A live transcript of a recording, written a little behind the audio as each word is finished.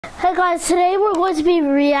Hey guys, today we're going to be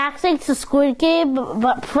reacting to Squid Game,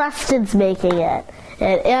 but Preston's making it.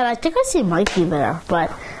 And I think I see Mikey there,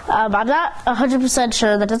 but I'm not 100%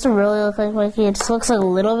 sure. That doesn't really look like Mikey. It just looks like a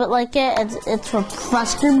little bit like it. It's from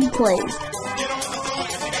Preston Playz.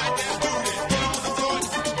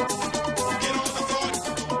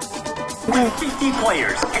 50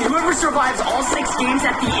 players, and whoever survives all 6 games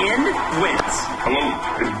at the end wins. Hello,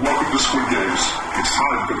 and welcome to Squid Games. It's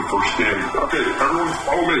time for the first game. Okay, everyone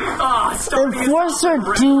follow me. Enforcer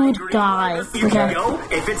dude guy. Okay.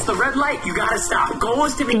 If it's the red light, you gotta stop. Goal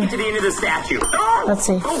is to make it to the end of the statue. Oh! Let's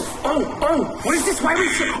see. Oh! What is this? Why are we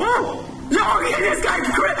so... Oh! No, get this guy! As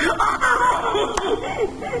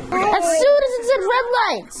soon as it's in red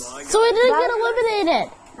lights, so he didn't get eliminated.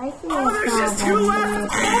 Oh, there's just 2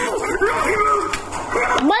 left!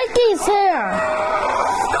 Mikey's here!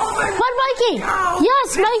 What, Mikey?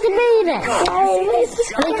 Yes, Mikey made it!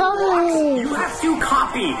 You have to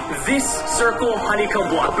copy this circle honeycomb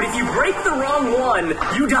block, but if you break the wrong one,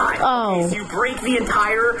 you die. Oh. So you break the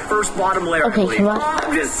entire first bottom layer. Okay, come on.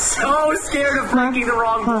 I'm just so scared of breaking the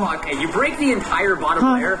wrong block. And you break the entire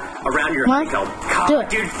bottom layer around your honeycomb. Do it.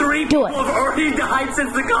 Dude, 3 people have already died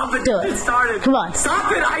since the competition started. Come on.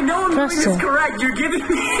 Stop it! I know I'm doing this correct. You're giving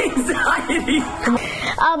me anxiety.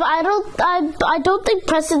 I don't think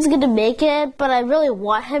Preston's gonna make it, but I really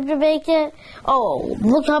want him to make it. Oh,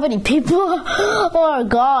 look how many people are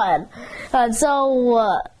gone. And so,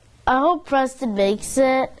 I hope Preston makes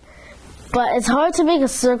it. But it's hard to make a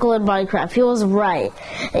circle in Minecraft. He was right.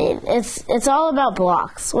 It's all about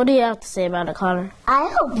blocks. What do you have to say about it, Connor? I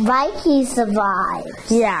hope Mikey survives.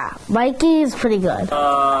 Yeah, Mikey is pretty good.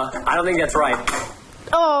 I don't think that's right.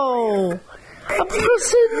 Oh, a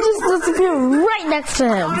person just disappeared right next to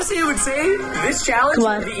him. Honestly, I would say this challenge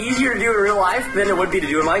would be easier to do in real life than it would be to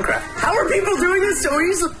do in Minecraft. How are people doing this so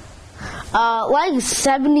easily? Like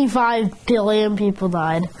 75 billion people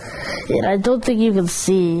died. And I don't think you can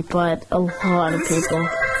see, but a lot of people.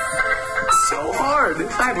 So hard.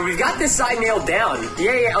 Alright, but we've got this side nailed down.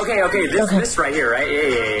 Yeah, okay. This right here, right?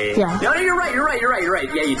 Yeah. No, you're right.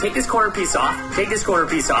 Yeah, you take this corner piece off. Take this corner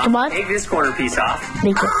piece off. Come on. Take this corner piece off.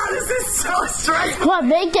 Make it. This is so stressful. Come on,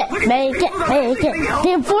 make it.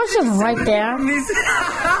 The enforcer's right there.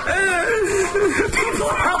 People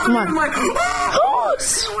are helping me. I'm like,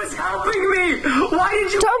 what's helping me? Why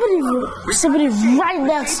did you... Somebody right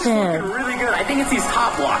next to him. Really good. I think it's these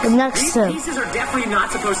top blocks. Next to him. These pieces are definitely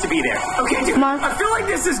not supposed to be there. Okay, dude. Come on. I feel like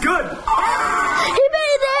this is good. He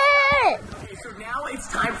made it! Okay, so now it's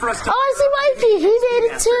time for us to... Oh, I see Mikey. He made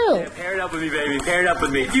it too. Yeah, pair it up with me, baby. Pair it up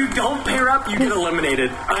with me. If you don't pair up, you get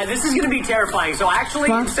eliminated. This is going to be terrifying. So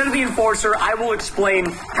actually, instead of the enforcer, I will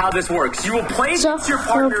explain how this works. You will play against your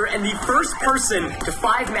partner, and the first person to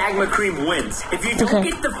 5 magma cream wins. If you don't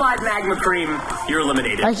get the 5 magma cream, you're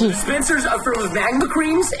eliminated. Dispensers are filled with magma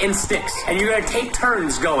creams and sticks, and you're going to take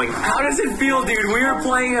turns going. How does it feel, dude? We are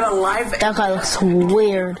playing in a live... That guy looks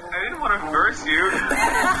weird. I didn't want to verse you.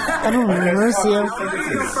 I don't verse you.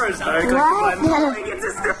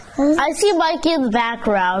 I see Mikey in the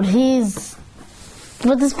background. He's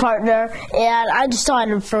with his partner, and I just saw an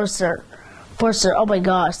enforcer. Oh my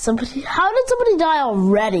gosh! How did somebody die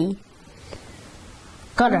already?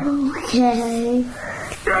 Connor. Okay.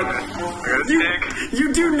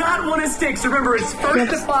 You do not want a stick. So remember, it's first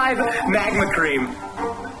to 5 magma cream.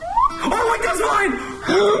 Oh, wait, that's mine!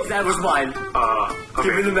 That was mine.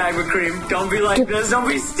 Give me the magma cream. Don't be like this. Don't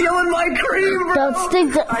be stealing my cream, bro. Don't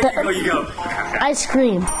stick the you go. ice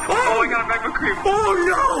cream. Oh, I got a magma cream. Oh,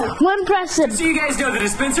 no! One person. So you guys know the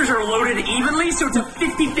dispensers are loaded evenly, so it's a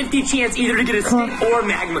 50-50 chance either to get a stick or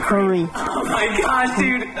magma cream. Oh, my gosh,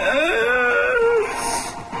 dude.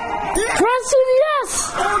 Preston,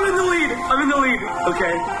 yes! I'm in the lead.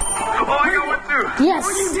 Okay. Oh, I got one too. Yes.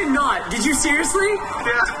 No, you did not. Did you seriously?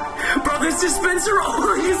 Yeah. Bro, this dispenser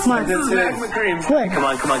only dispenses magma cream. Good. Come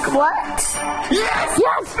on. What?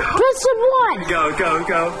 Yes! Preston won! Go. Preston!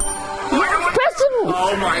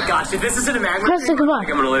 Oh my gosh, if this isn't a magma Preston, cream, come on.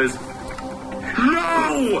 I'm gonna lose.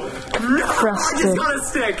 No! Preston. I just got a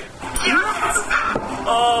stick. Yes!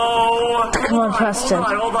 Oh! Come on, Preston.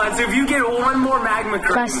 Hold on. So if you get one more magma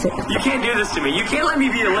cream, Preston. you can't do this to me. You can't let me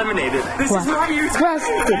be eliminated. This is not you.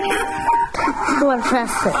 Preston. Come on,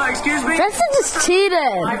 Preston. Excuse me? Preston just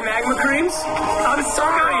cheated. 5 magma creams? I'm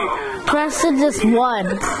sorry. Preston just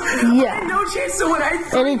won. Yeah. No chance to win.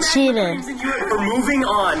 And he cheated. We're moving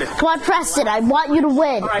on. Come on, Preston. I want you to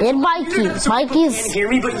win. And Mikey. You Mikey's can't hear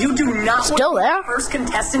me, but you do not still want there. the first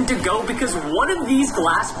contestant to go because one of these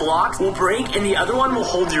glass blocks will break and the other one will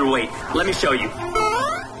hold your weight. Let me show you.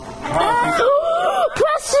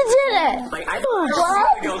 Preston Preston did it! Like,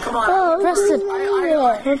 come on. Preston.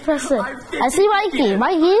 Preston. I see Mikey.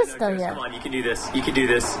 Mikey is still here. Come on, you can do this. You can do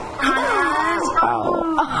this.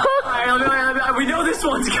 We know this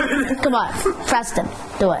one's good. Come on, Preston.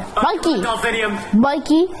 Do it. Mikey. Dolphinium.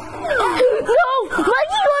 Mikey. No!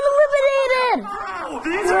 Mikey got eliminated!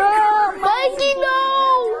 Mikey, no!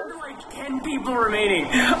 Like 10 people remaining.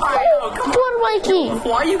 Come on, Mikey.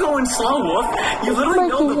 Why are you going slow, Wolf? You literally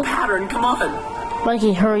know the pattern. Come on.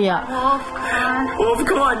 Mikey, hurry up. Wolf,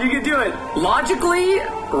 come on. You can do it. Logically,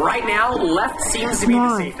 right now, left seems to be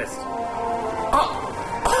the safest.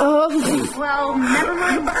 Well, never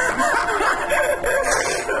mind.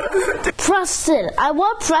 Preston. I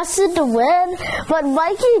want Preston to win, but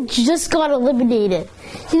Mikey just got eliminated.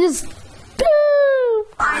 He just...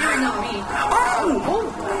 I don't know me.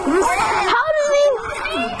 How did he...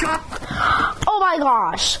 Oh my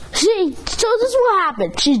gosh. So this is what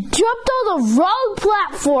happened. She jumped on the wrong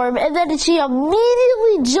platform, and then she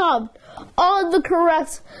immediately jumped on the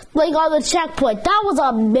correct, like on the checkpoint. That was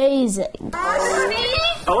amazing.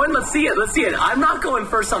 Owen, let's see it. Let's see it. I'm not going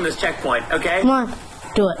first on this checkpoint, okay? Come on,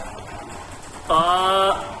 do it.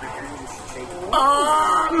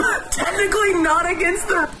 Technically not against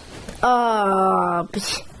the...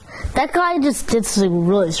 That guy just did something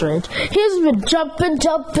really strange. He's been jumping, and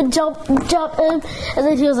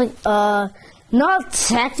then he was like, not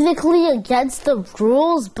technically against the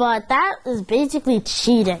rules, but that is basically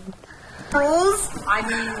cheating. Rules? I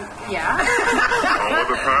mean, yeah.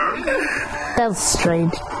 That's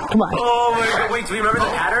strange. Come on. Oh my god, wait, do we remember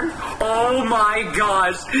the pattern? Oh my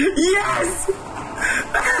gosh. Yes!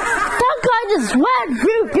 That guy just went,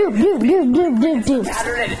 do.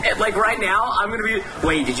 Pattern, like right now, I'm gonna be...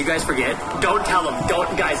 Wait, did you guys forget? Don't tell him.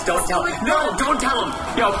 Don't tell him. No, don't tell him.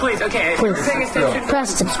 Yo, please, okay. Please. Pay attention.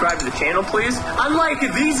 Preston. Subscribe to the channel, please. Unlike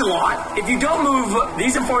these lot, if you don't move,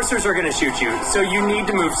 these enforcers are gonna shoot you. So you need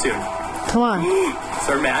to move soon. Come on.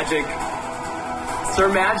 Sir Magic. Sir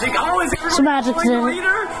Magic. Oh, is everyone Sir Magic's in.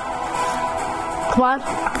 leader? Come on.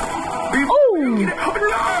 Oh!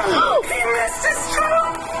 No! He missed his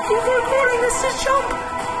jump! He missed his jump!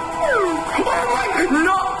 Oh my...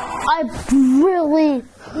 No! I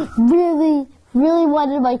really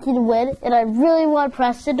wanted Mikey to win, and I really want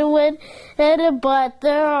Preston to win, but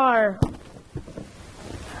there are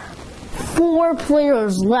 4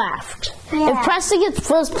 players left. Yeah. If Preston gets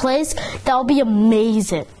first place, that'll be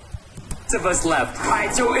amazing. Of us left.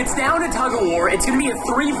 Alright, so it's down to tug of war. It's going to be a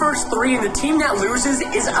 3 versus 3, and the team that loses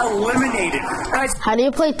is eliminated. Alright. How do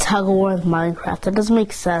you play tug of war in Minecraft? That doesn't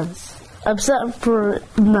make sense. Except for...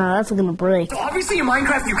 Nah, that's gonna break. So obviously in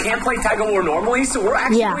Minecraft you can't play tug of war normally, so we're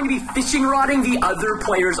actually going to be fishing rodding the other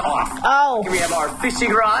players off. Oh. Here we have our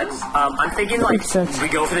fishing rods. I'm thinking like we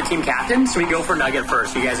go for the team captain, so we go for Nugget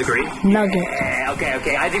first. You guys agree? Nugget. Yeah,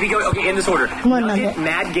 okay. I think we go in this order. Come on, Nugget.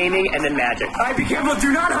 Mad Gaming, and then Magic. Alright, be careful.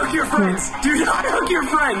 Do not hook your friends. Do not hook your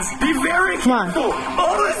friends. Be very careful.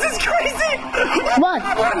 Oh, this is crazy. Come on.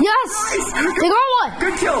 Yes. They got one.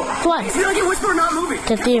 Good kill. Come on. Nugget, Whisper not moving.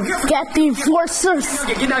 Get the enforcers.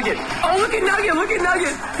 Get Nugget. Oh, look at Nugget.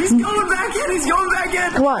 He's going back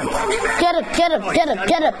in. Come on. Get him.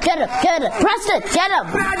 Preston, get him.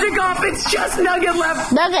 Magic off. It's just Nugget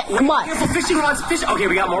left. Nugget, come on. Careful, fishing rods. Okay,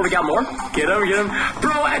 we got more. Get him.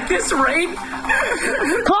 Bro, at this rate.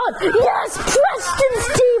 Come on. Yes, Preston's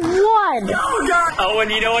team won. Oh, God. Owen,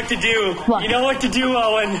 you know what to do. What? You know what to do,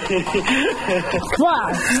 Owen. Come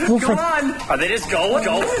on. Come on. Are they just going?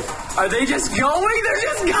 Are they just going? They're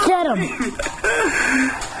just going. Get him.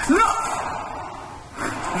 No.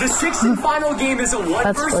 The 6th and final game is a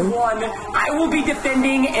 1 versus 1. I will be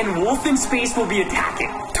defending, and Wolf in Space will be attacking.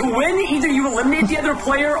 To win, either you eliminate the other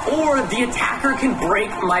player, or the attacker can break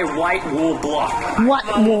my white wool block. What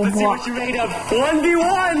wool Let's see block? what you're made of.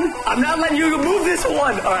 1v1. I'm not letting you move this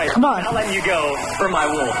one. All right. Come on. I'm not letting you go for my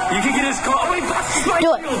wool. You can get his car. Oh, wait, that's my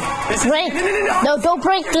Do it. shield. Break. No. No, don't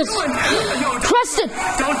break this. Preston,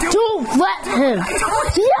 don't let him.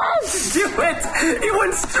 Yes. Do it. It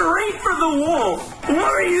went straight for the wool. What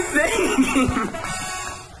are you thinking?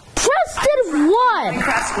 Preston won.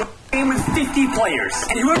 Minecraft game with 50 players,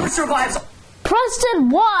 and whoever survives. Preston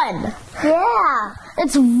won. Yeah.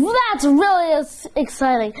 That's really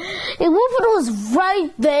exciting. And Wolfen was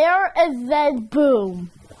right there, and then boom.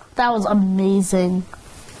 That was amazing.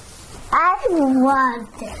 I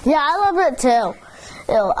loved it. Yeah, I love it too.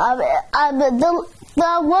 The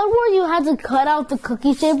one where you had to cut out the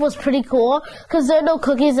cookie shape was pretty cool because there are no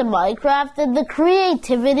cookies in Minecraft, and the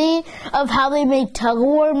creativity of how they made tug of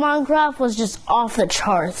war in Minecraft was just off the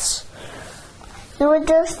charts. They were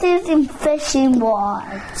just using fishing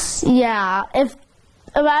rods. Yeah,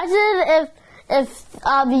 imagine if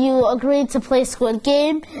you agreed to play Squid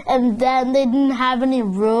Game, and then they didn't have any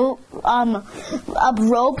ropes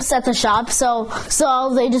at the shop, so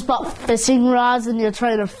they just bought fishing rods, and you're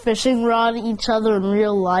trying to fishing rod each other in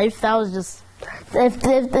real life. That was just, if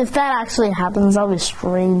that actually happens, that'll be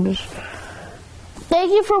strange.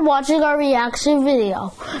 Thank you for watching our reaction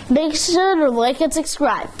video. Make sure to like and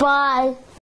subscribe. Bye.